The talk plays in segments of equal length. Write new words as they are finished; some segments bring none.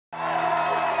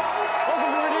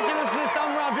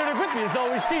Rug. With me as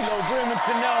always, Steelo, Brim, and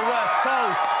Chanel West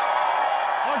Coast.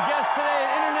 Our guest today,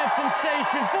 internet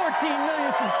sensation, 14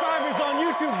 million subscribers on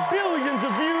YouTube, billions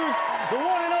of views, the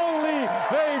one and only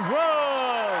FaZe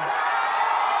Rug.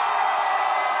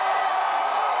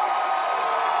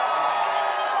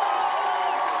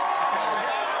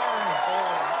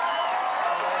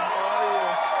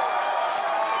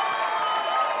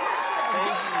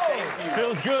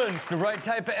 Feels good. It's the right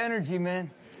type of energy, man.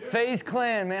 FaZe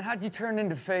Clan, man. How'd you turn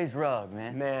into FaZe Rug,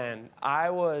 man? Man, I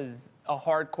was a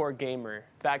hardcore gamer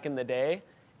back in the day,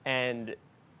 and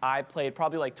I played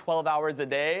probably like 12 hours a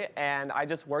day, and I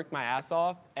just worked my ass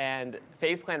off, and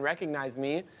FaZe Clan recognized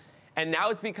me. And now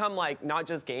it's become like not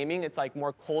just gaming, it's like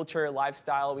more culture,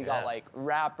 lifestyle. We got like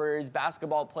rappers,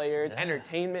 basketball players,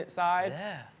 entertainment side.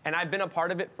 Yeah. And I've been a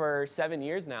part of it for 7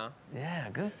 years now. Yeah,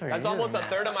 good for you. That's almost man. a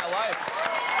third of my life.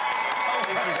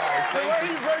 Thank you guys. The way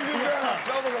he breaks it down,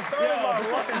 that was a third of my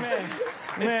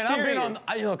life. Man, I've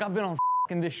been on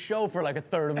f***ing this show for like a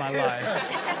third of my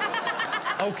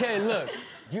life. Okay, look,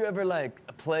 do you ever like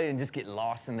play and just get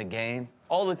lost in the game?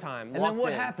 All the time. And then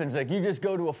what happens? Like you just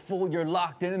go to a full, you're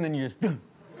locked in, and then you just.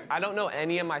 I don't know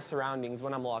any of my surroundings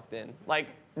when I'm locked in. Like,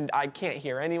 I can't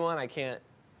hear anyone. I can't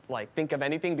like think of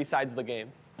anything besides the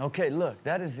game. Okay, look,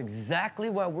 that is exactly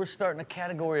why we're starting a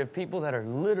category of people that are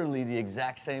literally the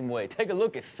exact same way. Take a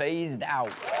look at Phased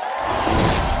Out.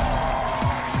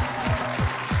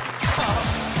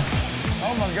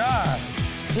 Oh my God.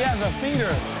 He has a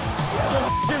feeder. He has a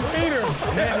f***ing feeder.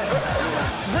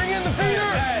 Bring in the feeder.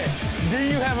 Hey, do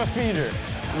you have a feeder?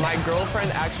 My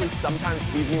girlfriend actually sometimes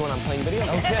feeds me when I'm playing video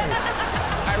games. Okay.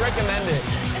 I recommend it.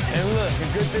 And look, a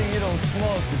good thing you don't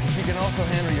smoke because she can also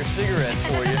handle your cigarettes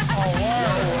for you. Oh, word.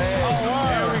 No way. Oh,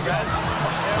 word. There we go.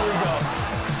 There we go.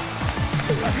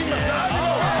 She massaging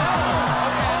me.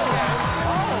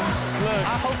 Look,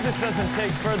 I hope this doesn't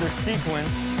take further sequence.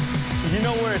 You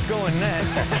know where it's going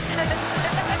next.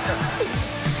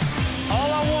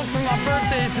 All I want for my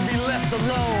birthday is to be left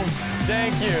alone.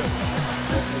 Thank you.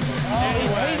 And he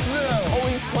hates them.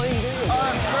 Oh, he's playing games. Oh,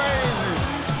 that's crazy.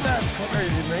 That's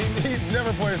crazy, man. He's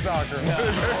never played soccer. No.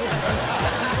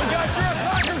 We got your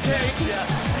soccer cake. Yeah.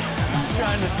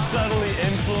 Trying to subtly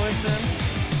influence him.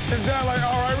 Is that like,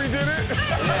 all right, we did it?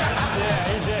 Yeah,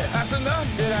 he did. That's enough.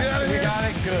 We got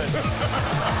it good.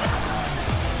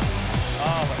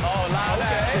 Oh, loud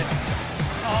action.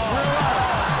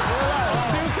 Real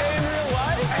life. 2K in real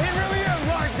life? He really is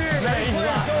locked in. Man, he's playing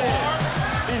locked so in. hard.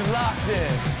 He's locked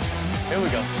in. Here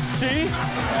we go. See?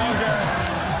 Okay.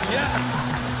 Yes.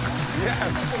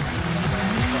 Yes.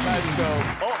 Let's go.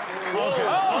 Oh, okay.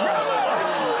 Oh, Grandma!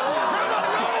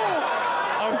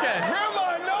 Okay.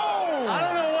 Grandma, no! I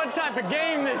don't know what type of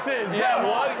game this is. Yeah,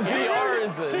 Grandma. what VR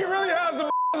is this? She really has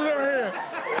the over here.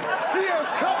 She has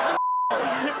cupped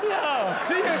No. the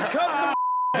She has cupped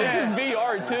the This is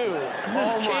VR too.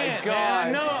 Oh my Can't, God.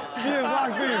 man. No. She is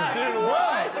locked in. Dude,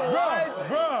 what?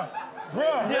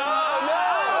 Bruh. No.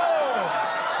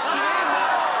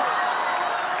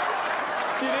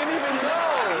 She didn't even know.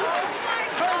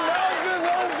 Her mouth is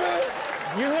open.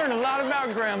 You learned a lot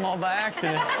about Grandma by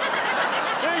accident.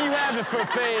 There you have it for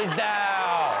Phased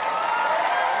Out.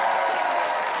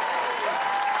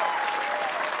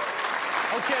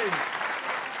 Okay.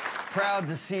 Proud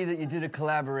to see that you did a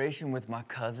collaboration with my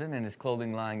cousin and his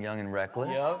clothing line, Young and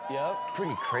Reckless. Yep.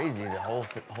 Pretty crazy, the whole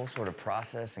sort of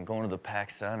process and going to the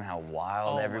PacSun, how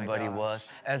wild everybody was.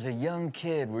 As a young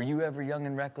kid, were you ever young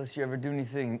and reckless? You ever do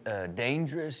anything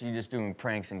dangerous? You just doing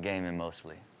pranks and gaming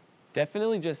mostly?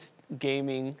 Definitely just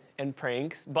gaming and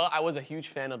pranks, but I was a huge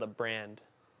fan of the brand.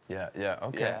 Yeah,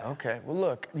 okay, Yeah. okay. Well,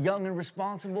 look, young and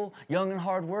responsible, young and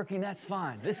hardworking, that's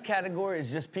fine. This category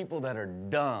is just people that are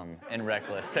dumb and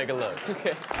reckless. Take a look.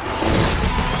 Okay. So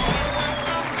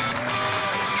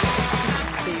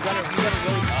you gotta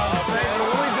really... What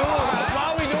are we doing? Why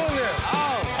are we doing this?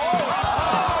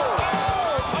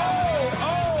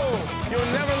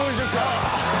 You'll never lose your car.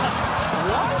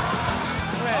 What?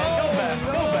 Man,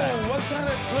 go back. What kind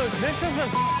of... Look, this is a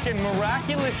fucking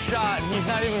miraculous shot, and he's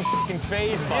not even fucking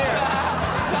phased by it.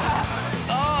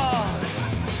 Oh.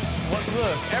 What,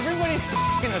 look, everybody's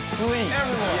fucking asleep.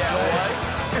 Everyone. Yeah, what?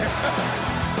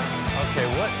 Okay,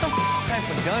 what the type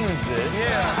of gun is this?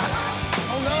 Yeah.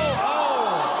 Oh, no.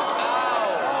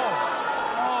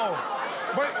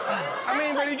 But, I mean,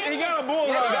 he got a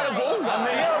bullseye. Yeah, he got a bullseye. I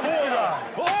mean, he got a bullseye.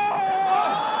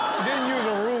 Oh! He didn't use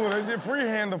a ruler. They did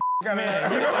freehand the out of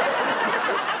that.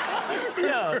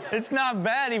 Yo, it's not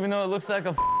bad, even though it looks like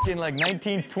a fucking, like,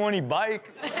 1920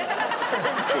 bike. It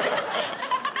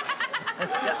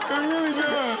really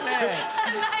does. Man.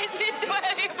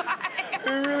 1925.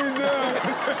 It really does.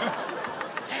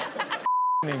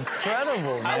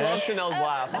 incredible, man. I love Chanel's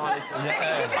laugh, honestly.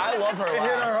 I love her laugh. It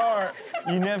hit her hard.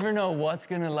 You never know what's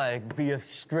gonna like be a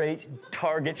straight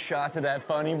target shot to that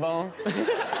funny bone.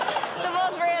 The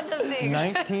most random things.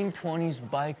 1920s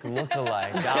bike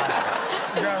look-alike. Got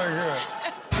it. Got her good.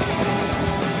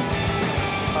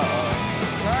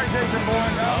 All right, Jason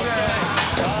Bourne. Okay.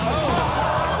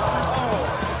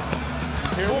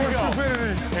 Here we go.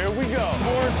 Stupidity. Here we go.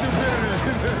 More stupidity.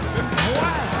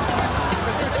 Wow.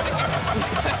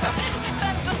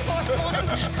 That's the fourth one.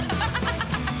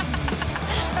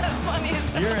 That's funny as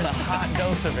hell. You're in a hot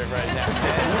dose of it right now,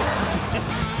 man.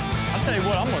 I'll tell you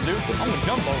what I'm gonna do. I'm gonna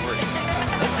jump over it.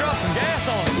 Let's drop some gas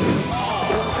on it.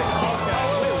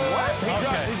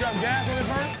 He dropped gas on it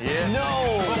first? Yeah.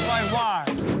 No. But like, why?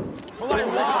 Well, like,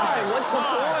 why? What's the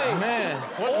point? Man,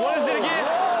 what is it again?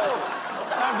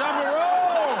 Stop, drop, and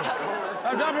roll.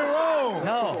 Stop, drop, and roll.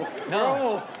 No,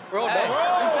 no. Roll Hey,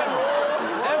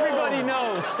 down. everybody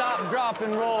knows stop, drop,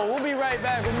 and roll. We'll be right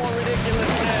back with more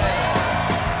Ridiculousness.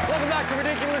 Welcome back to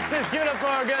Ridiculousness. Give it up for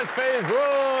our guest, FaZe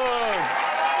Rug.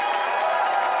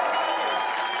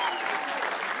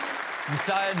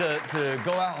 Decided to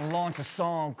go out and launch a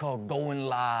song called Going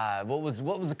Live. What was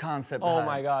the concept behind Oh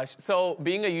my gosh. So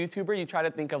being a YouTuber, you try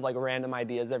to think of like random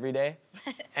ideas every day.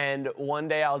 And one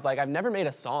day I was like, I've never made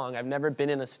a song. I've never been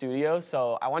in a studio,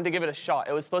 so I wanted to give it a shot.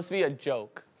 It was supposed to be a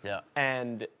joke. Yeah.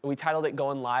 And we titled it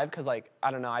Going Live because like,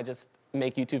 I don't know, I just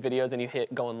make YouTube videos and you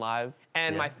hit Going Live.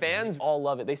 And my fans all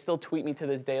love it. They still tweet me to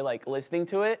this day like listening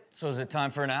to it. So is it time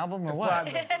for an album or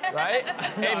what? Right?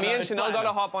 Hey, me and it's Chanel platinum.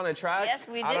 gotta hop on a track. Yes,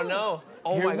 we I don't do. know.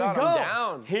 Oh Here my we God, go. I'm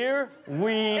down. Here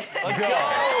we go.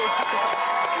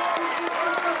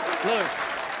 Look,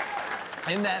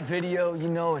 in that video, you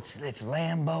know, it's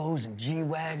Lambos and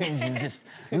G-Wagons and just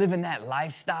living that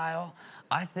lifestyle.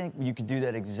 I think you could do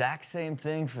that exact same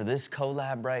thing for this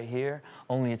collab right here,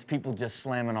 only it's people just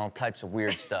slamming all types of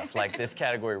weird stuff, like this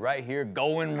category right here,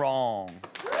 Going Wrong.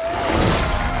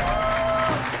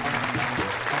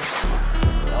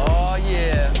 Oh,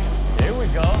 yeah. Here we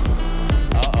go.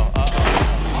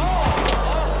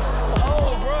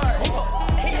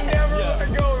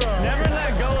 Never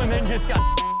let go and then just got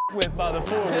whipped by the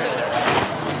four-wheeler.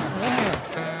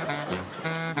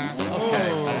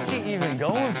 Okay, what's he even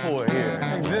going for here?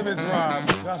 Exhibits, Rob.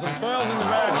 Got some 12s in the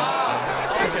back.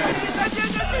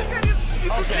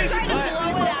 Okay, Trying to blow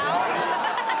it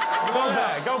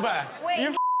out. go back. Wait.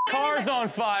 Your car's on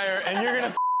fire and you're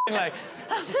gonna like.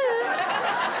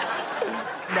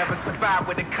 Never survive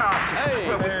with a conflict. Hey,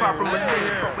 Where we far from hey,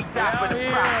 religion, but we die for the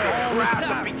profit. on the Rise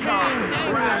top to be team, calm.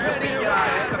 Damon, Rise to ready be to young.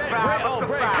 rock. Survive or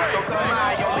Break. survive. Don't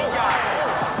deny only God.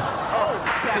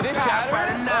 Did it shatter?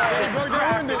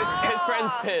 His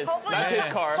friend's pissed. Hopefully- That's his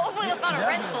car. Hopefully it's not a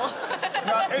rental.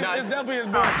 It's definitely his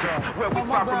boss car. Where we Oh,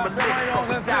 my far from bad. religion, but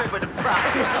we die for the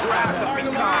profit. Rise to be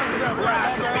calm.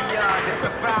 Rise to be young.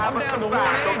 Survive or down to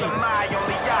survive. 180. Don't deny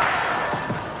only God.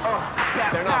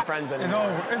 They're not friends It's anymore.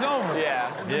 over. It's over.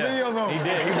 Yeah. The video's over. He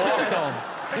did. He walked on.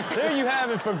 There you have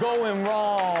it for Going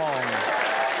Wrong.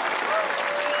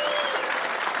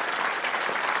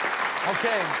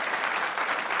 Okay.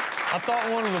 I thought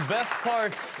one of the best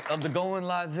parts of the Going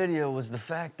Live video was the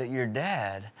fact that your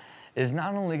dad is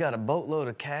not only got a boatload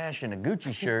of cash and a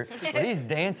Gucci shirt, but he's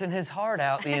dancing his heart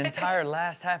out the entire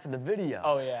last half of the video.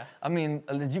 Oh, yeah. I mean,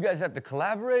 did you guys have to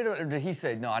collaborate, or did he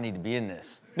say, no, I need to be in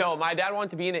this? No, my dad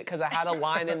wanted to be in it because I had a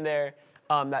line in there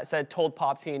that said, told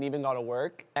Pops he ain't even got to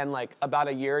work. And like about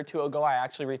a year or two ago, I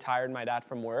actually retired my dad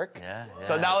from work. Yeah,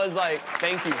 So yeah. that was like,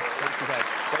 thank you. Thank you, guys.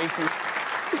 Thank you.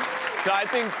 So I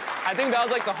think that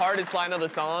was like the hardest line of the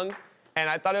song. And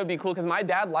I thought it would be cool because my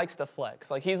dad likes to flex.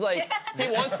 Like he's like, he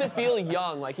wants to feel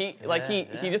young. Like he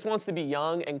just wants to be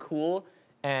young and cool.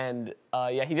 And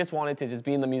yeah, he just wanted to just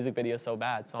be in the music video so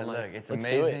bad. So I'm Look, like, it's let's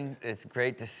amazing. It's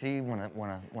great to see when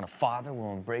a father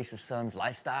will embrace his son's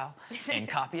lifestyle and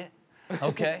copy it.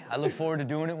 Okay, I look forward to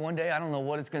doing it one day. I don't know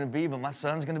what it's gonna be, but my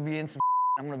son's gonna be in some.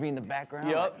 I'm gonna be in the background.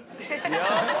 do it. Yup.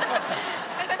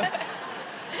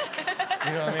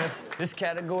 You know what I mean? This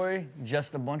category,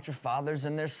 just a bunch of fathers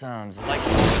and their sons. Like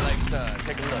son.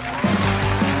 Take a look.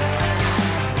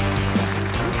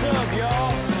 What's up,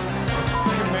 y'all? Let's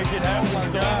fucking make it happen,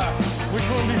 son. Which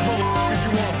one of these motherfuckers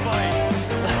you wanna fight?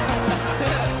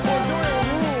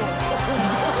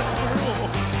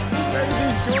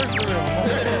 Shorts for them.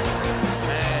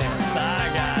 Man, bye,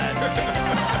 guys.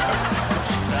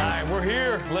 All right, we're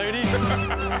here, ladies.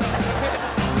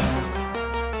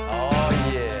 Oh,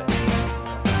 yeah.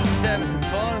 Just having some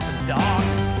fun at the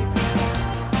docks.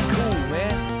 Cool,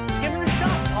 man. Give it a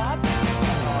shot, Pops. Oh,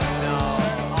 no.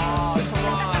 Oh, come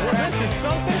on. Well, this is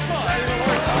something fun.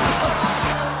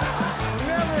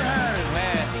 Never had it.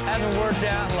 Man,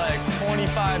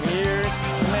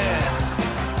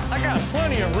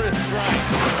 right.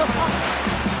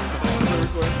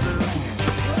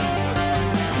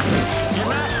 You're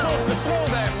not supposed to throw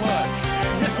that much.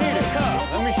 You just need a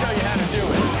cup. Let me show you how to do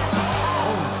it.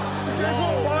 You can't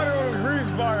put water on a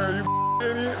grease fire, you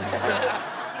idiot.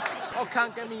 Oh,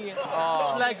 can't get me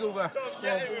leg over.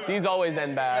 Yeah. These always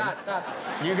end bad.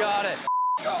 You got it.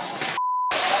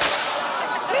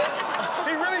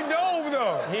 He really dove,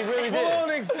 though. He really Full did. on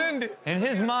extended. In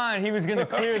his mind, he was gonna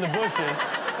clear the bushes.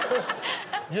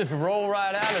 Just roll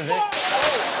right out of it.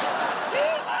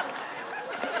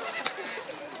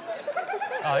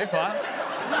 Oh, you're fine.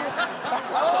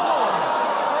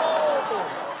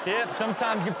 Yep,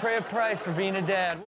 sometimes you pay a price for being a dad.